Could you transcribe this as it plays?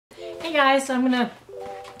Hey guys, so I'm gonna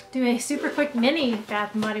do a super quick mini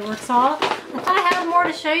Bath and Body Works haul. I thought I had more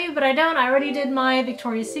to show you, but I don't. I already did my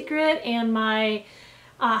Victoria's Secret and my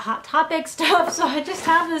Hot Topic stuff, so I just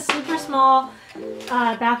have this super small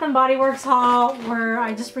Bath and Body Works haul where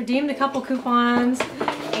I just redeemed a couple coupons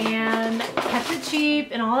and kept it cheap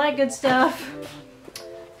and all that good stuff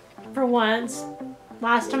for once.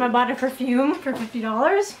 Last time I bought a perfume for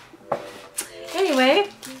 $50. Anyway,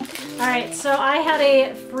 alright, so I had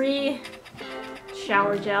a free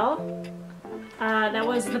shower gel. That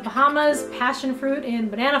was the Bahamas Passion Fruit and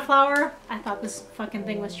Banana Flower. I thought this fucking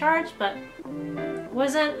thing was charged, but it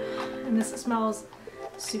wasn't. And this smells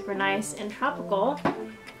super nice and tropical.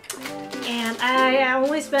 And I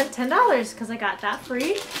only spent $10 because I got that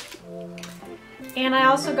free. And I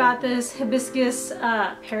also got this Hibiscus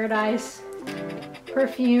Paradise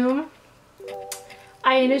perfume.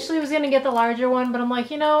 I initially was going to get the larger one, but I'm like,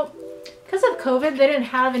 you know, because of COVID, they didn't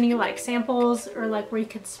have any like samples or like where you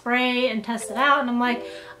could spray and test it out. And I'm like,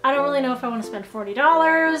 I don't really know if I want to spend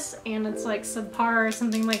 $40 and it's like subpar or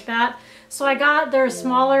something like that. So I got their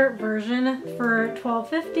smaller version for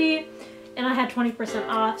 $12.50 and I had 20%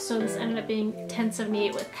 off. So this ended up being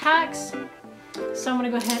 $10.78 with tax. So I'm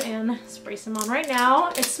going to go ahead and spray some on right now.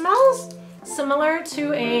 It smells similar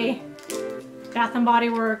to a Bath and Body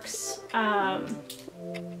Works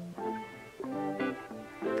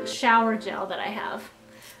shower gel that I have.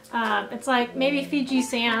 It's like maybe Fiji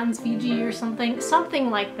Sands, Fiji or something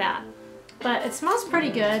like that. But it smells pretty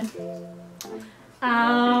good.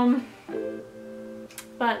 But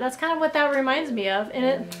that's kind of what that reminds me of,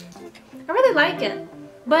 and I really like it.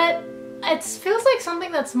 But it feels like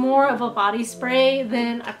something that's more of a body spray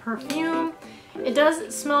than a perfume. It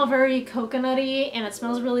does smell very coconutty and it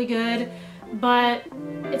smells really good, but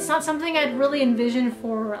it's not something I'd really envision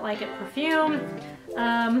for like a perfume.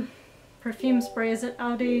 Perfume spray, is it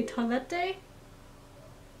eau de toilette?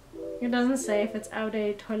 It doesn't say if it's eau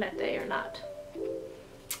de toilette or not.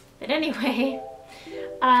 But anyway,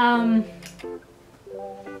 it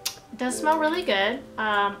does smell really good.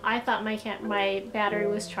 I thought my battery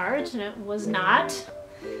was charged and it was not.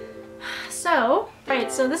 So,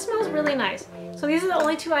 right, so this smells really nice. So these are the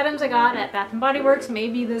only two items I got at Bath and Body Works.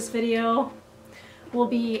 Maybe this video will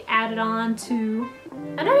be added on to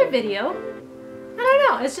another video. I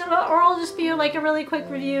don't know, it's just, or I'll just be like a really quick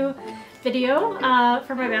review video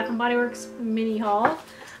for my Bath and Body Works mini haul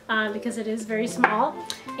because it is very small.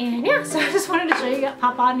 And yeah, so I just wanted to show you,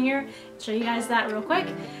 pop on here, show you guys that real quick.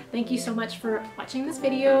 Thank you so much for watching this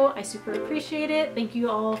video. I super appreciate it. Thank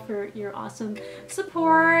you all for your awesome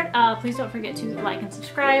support. Please don't forget to like and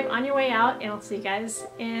subscribe on your way out, and I'll see you guys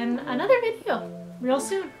in another video real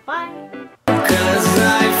soon. Bye. 'Cause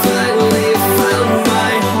I finally found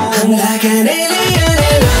my home.